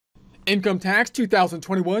Income tax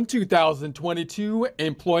 2021-2022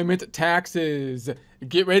 employment taxes.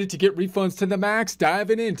 Get ready to get refunds to the max,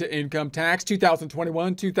 diving into income tax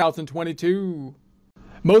 2021-2022.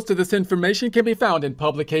 Most of this information can be found in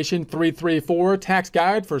Publication 334, Tax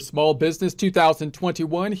Guide for Small Business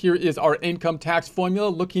 2021. Here is our income tax formula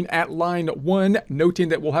looking at line 1, noting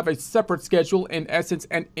that we'll have a separate schedule, in essence,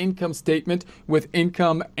 an income statement with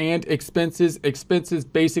income and expenses. Expenses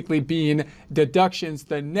basically being deductions,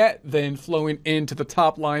 the net then flowing into the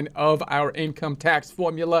top line of our income tax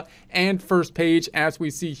formula. And first page, as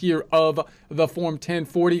we see here, of the Form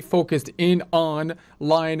 1040, focused in on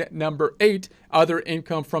line number 8, other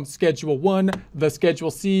income from Schedule 1, the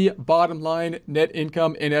Schedule C, bottom line, net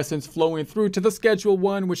income, in essence, flowing through to the Schedule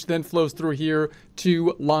 1, which then flows through here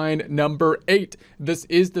to line number 8. This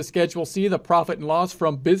is the Schedule C, the profit and loss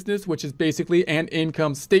from business, which is basically an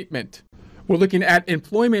income statement. We're looking at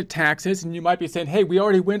employment taxes, and you might be saying, hey, we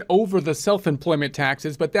already went over the self-employment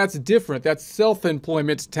taxes, but that's different. That's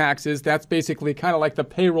self-employment taxes. That's basically kind of like the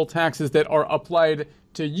payroll taxes that are applied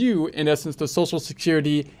to you. In essence, the Social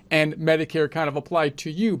Security and Medicare kind of apply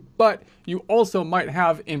to you, but you also might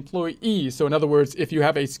have employees. So in other words, if you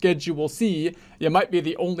have a Schedule C, you might be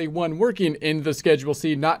the only one working in the Schedule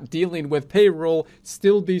C, not dealing with payroll,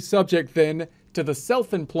 still be subject then to the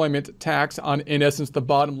self-employment tax on, in essence, the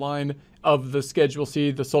bottom line of the Schedule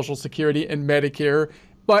C, the Social Security and Medicare.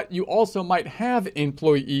 But you also might have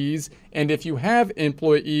employees, and if you have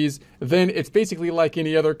employees, then it's basically like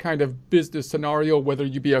any other kind of business scenario, whether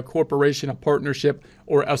you be a corporation, a partnership,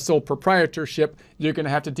 or a sole proprietorship. You're going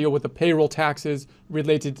to have to deal with the payroll taxes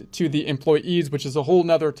related to the employees, which is a whole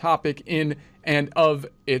nother topic in and of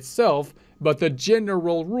itself. But the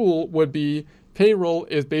general rule would be payroll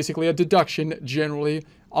is basically a deduction generally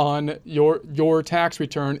on your tax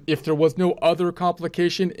return. If there was no other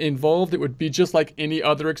complication involved, it would be just like any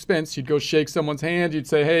other expense. You'd go shake someone's hand. You'd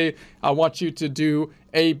say, hey, I want you to do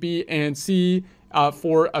A, B, and C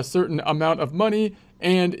for a certain amount of money,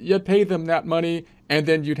 and you'd pay them that money, and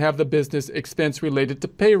then you'd have the business expense related to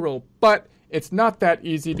payroll. But it's not that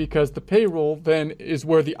easy, because the payroll then is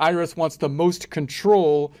where the IRS wants the most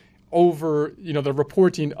control over, the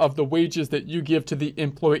reporting of the wages that you give to the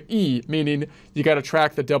employee, meaning you got to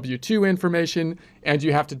track the W-2 information, and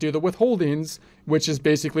you have to do the withholdings, which is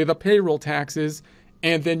basically the payroll taxes,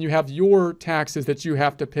 and then you have your taxes that you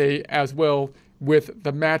have to pay as well with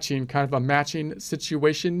the matching, kind of a matching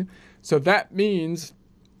situation. So that means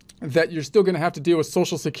that you're still going to have to deal with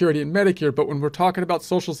Social Security and Medicare. But when we're talking about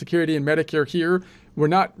Social Security and Medicare here, we're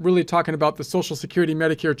not really talking about the Social Security and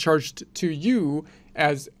Medicare charged to you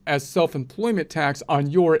as self-employment tax on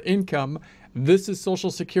your income. This is Social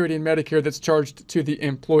Security and Medicare that's charged to the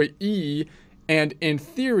employee, and in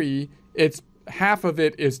theory, it's half of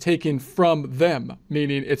it is taken from them,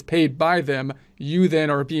 meaning it's paid by them. You then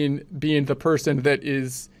are being the person that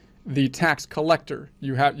is the tax collector.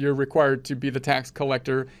 You're required to be the tax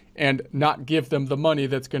collector and not give them the money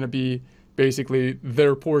that's going to be basically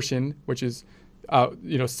their portion, which is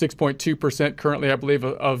 6.2% currently, I believe,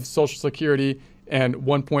 of Social Security, and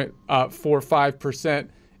 1.45%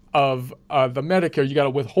 of the Medicare. You got to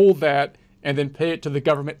withhold that and then pay it to the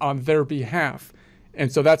government on their behalf.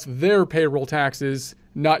 And so that's their payroll taxes,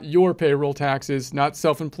 not your payroll taxes, not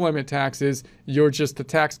self-employment taxes. You're just the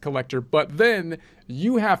tax collector. But then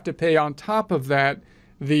you have to pay on top of that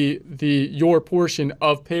your portion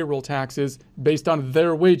of payroll taxes based on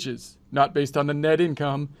their wages, not based on the net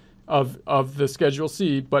income of the Schedule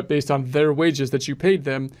C, but based on their wages that you paid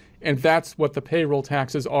them. And that's what the payroll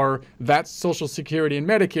taxes are. That's Social Security and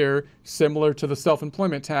Medicare, similar to the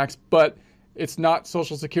self-employment tax, but it's not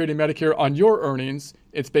Social Security and Medicare on your earnings.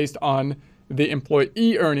 It's based on the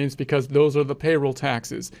employee earnings, because those are the payroll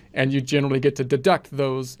taxes, and you generally get to deduct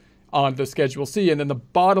those on the Schedule C. And then the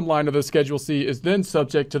bottom line of the Schedule C is then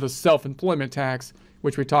subject to the self-employment tax,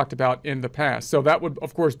 which we talked about in the past. So that would,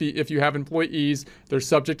 of course, be if you have employees, they're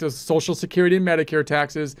subject to Social Security and Medicare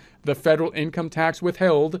taxes, the federal income tax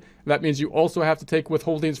withheld. That means you also have to take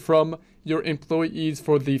withholdings from your employees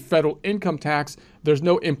for the federal income tax. There's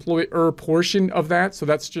no employer portion of that, so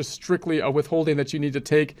that's just strictly a withholding that you need to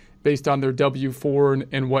take based on their W-4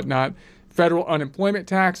 and whatnot. Federal unemployment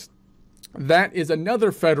tax, that is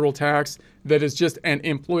another federal tax that is just an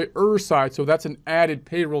employer side. So that's an added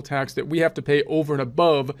payroll tax that we have to pay over and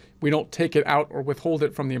above. We don't take it out or withhold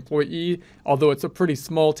it from the employee, although it's a pretty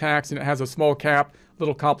small tax and it has a small cap, a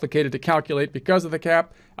little complicated to calculate because of the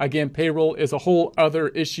cap. Again, payroll is a whole other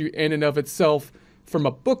issue in and of itself. From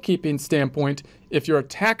a bookkeeping standpoint, if you're a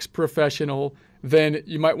tax professional, then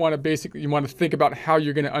you might want to think about how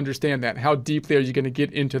you're going to understand that. How deeply are you going to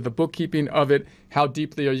get into the bookkeeping of it? How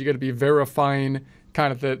deeply are you going to be verifying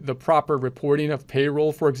kind of the proper reporting of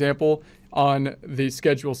payroll, for example, on the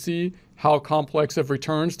Schedule C? How complex of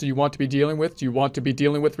returns do you want to be dealing with? Do you want to be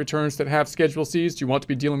dealing with returns that have Schedule Cs? Do you want to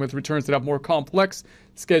be dealing with returns that have more complex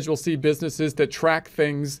Schedule C businesses that track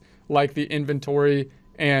things like the inventory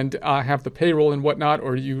and have the payroll and whatnot?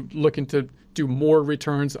 Or are you looking to do more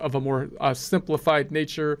returns of a more simplified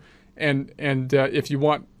nature? And if you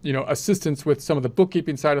want, assistance with some of the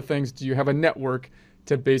bookkeeping side of things, do you have a network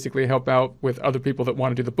to basically help out with other people that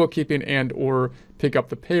want to do the bookkeeping and or pick up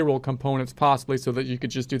the payroll components possibly, so that you could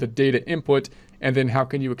just do the data input? And then how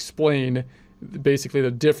can you explain basically the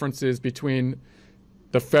differences between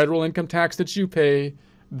the federal income tax that you pay,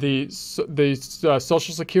 the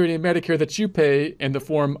Social Security and Medicare that you pay in the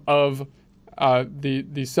form of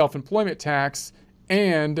the self-employment tax,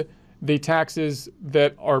 and the taxes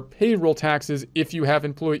that are payroll taxes if you have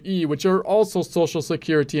employee, which are also Social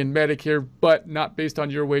Security and Medicare, but not based on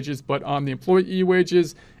your wages, but on the employee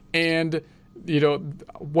wages. And,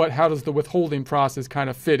 how does the withholding process kind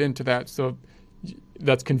of fit into that? So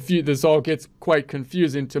that's this all gets quite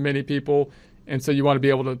confusing to many people. And so you want to be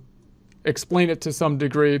able to explain it to some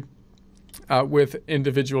degree with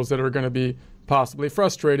individuals that are going to be possibly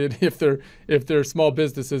frustrated if they're small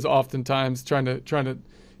businesses, oftentimes trying to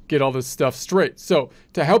get all this stuff straight. So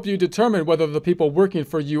to help you determine whether the people working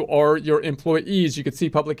for you are your employees, you can see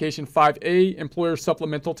publication 5A, Employer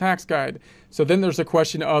Supplemental Tax Guide. So then there's a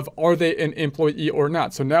question of, are they an employee or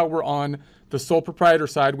not? So now we're on the sole proprietor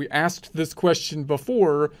side. We asked this question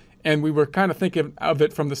before, and we were kind of thinking of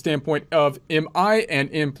it from the standpoint of, am I an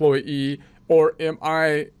employee, or am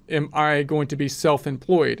I going to be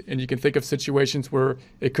self-employed? And you can think of situations where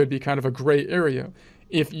it could be kind of a gray area.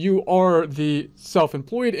 If you are the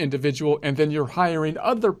self-employed individual and then you're hiring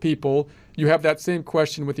other people, you have that same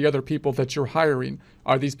question with the other people that you're hiring.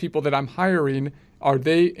 Are these people that I'm hiring, are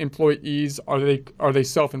they employees? Are they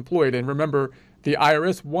self-employed? And remember, the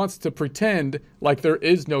IRS wants to pretend like there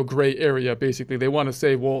is no gray area. Basically, they want to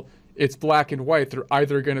say, well, it's black and white. They're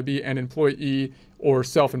either going to be an employee or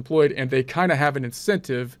self-employed, and they kind of have an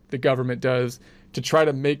incentive, the government does, to try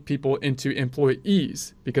to make people into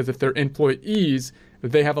employees, because if they're employees,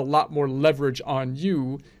 they have a lot more leverage on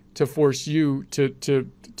you to force you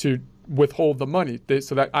to withhold the money.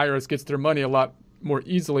 So that IRS gets their money a lot more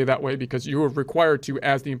easily that way, because you are required to,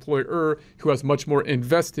 as the employer who has much more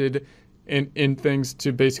invested in things,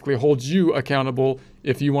 to basically hold you accountable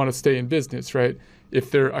if you want to stay in business, right?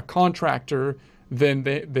 If they're a contractor, then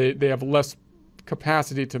they have less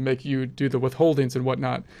capacity to make you do the withholdings and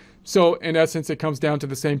whatnot. So in essence, it comes down to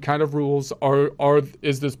the same kind of rules.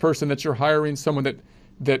 Is this person that you're hiring someone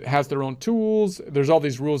that has their own tools? There's all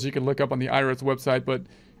these rules you can look up on the IRS website, but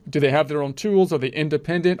do they have their own tools? Are they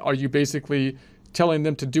independent? Are you basically telling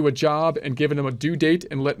them to do a job and giving them a due date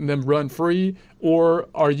and letting them run free? Or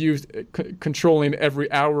are you controlling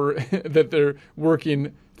every hour that they're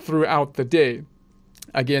working throughout the day?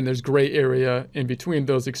 Again, there's gray area in between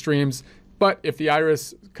those extremes. But if the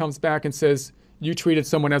IRS comes back and says you treated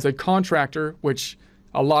someone as a contractor, which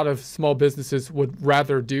a lot of small businesses would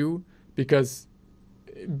rather do, because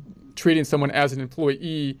treating someone as an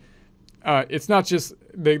employee, it's not just,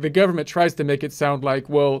 the government tries to make it sound like,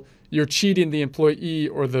 well, you're cheating the employee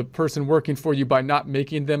or the person working for you by not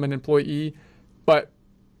making them an employee. But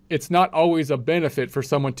it's not always a benefit for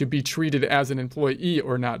someone to be treated as an employee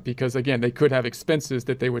or not, because again, they could have expenses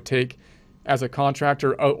that they would take as a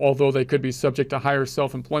contractor, although they could be subject to higher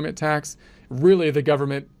self-employment tax. Really, the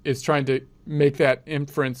government is trying to make that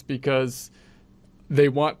inference because they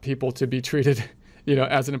want people to be treated,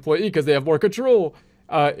 as an employee, because they have more control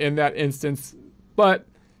in that instance. But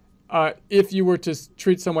if you were to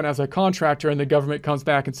treat someone as a contractor and the government comes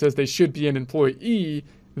back and says they should be an employee,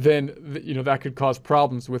 then that could cause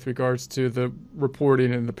problems with regards to the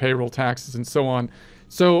reporting and the payroll taxes and so on.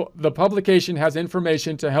 So the publication has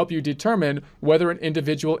information to help you determine whether an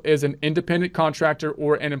individual is an independent contractor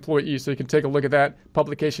or an employee. So you can take a look at that,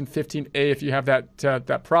 publication 15A, if you have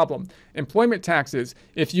that problem. Employment taxes.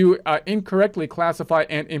 If you incorrectly classify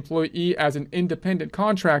an employee as an independent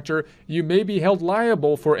contractor, you may be held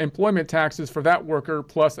liable for employment taxes for that worker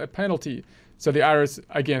plus a penalty. So the IRS,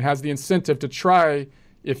 again, has the incentive to try.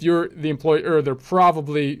 If you're the employer, they're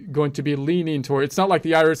probably going to be leaning toward, it's not like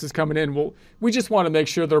the IRS is coming in, well, we just want to make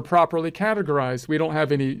sure they're properly categorized. We don't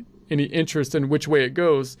have any interest in which way it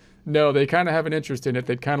goes. No, they kind of have an interest in it.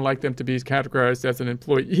 They'd kind of like them to be categorized as an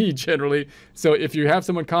employee generally. So if you have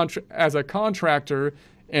someone as a contractor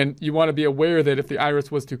And you want to be aware that if the IRS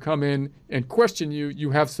was to come in and question you,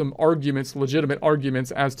 you have some arguments, legitimate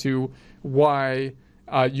arguments as to why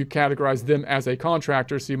you categorize them as a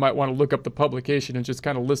contractor. So you might want to look up the publication and just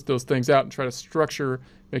kind of list those things out and try to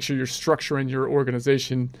make sure you're structuring your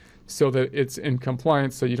organization so that it's in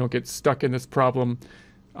compliance, so you don't get stuck in this problem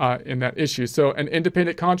in that issue. So an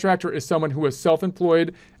independent contractor is someone who is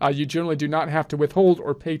self-employed. You generally do not have to withhold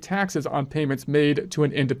or pay taxes on payments made to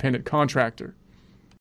an independent contractor.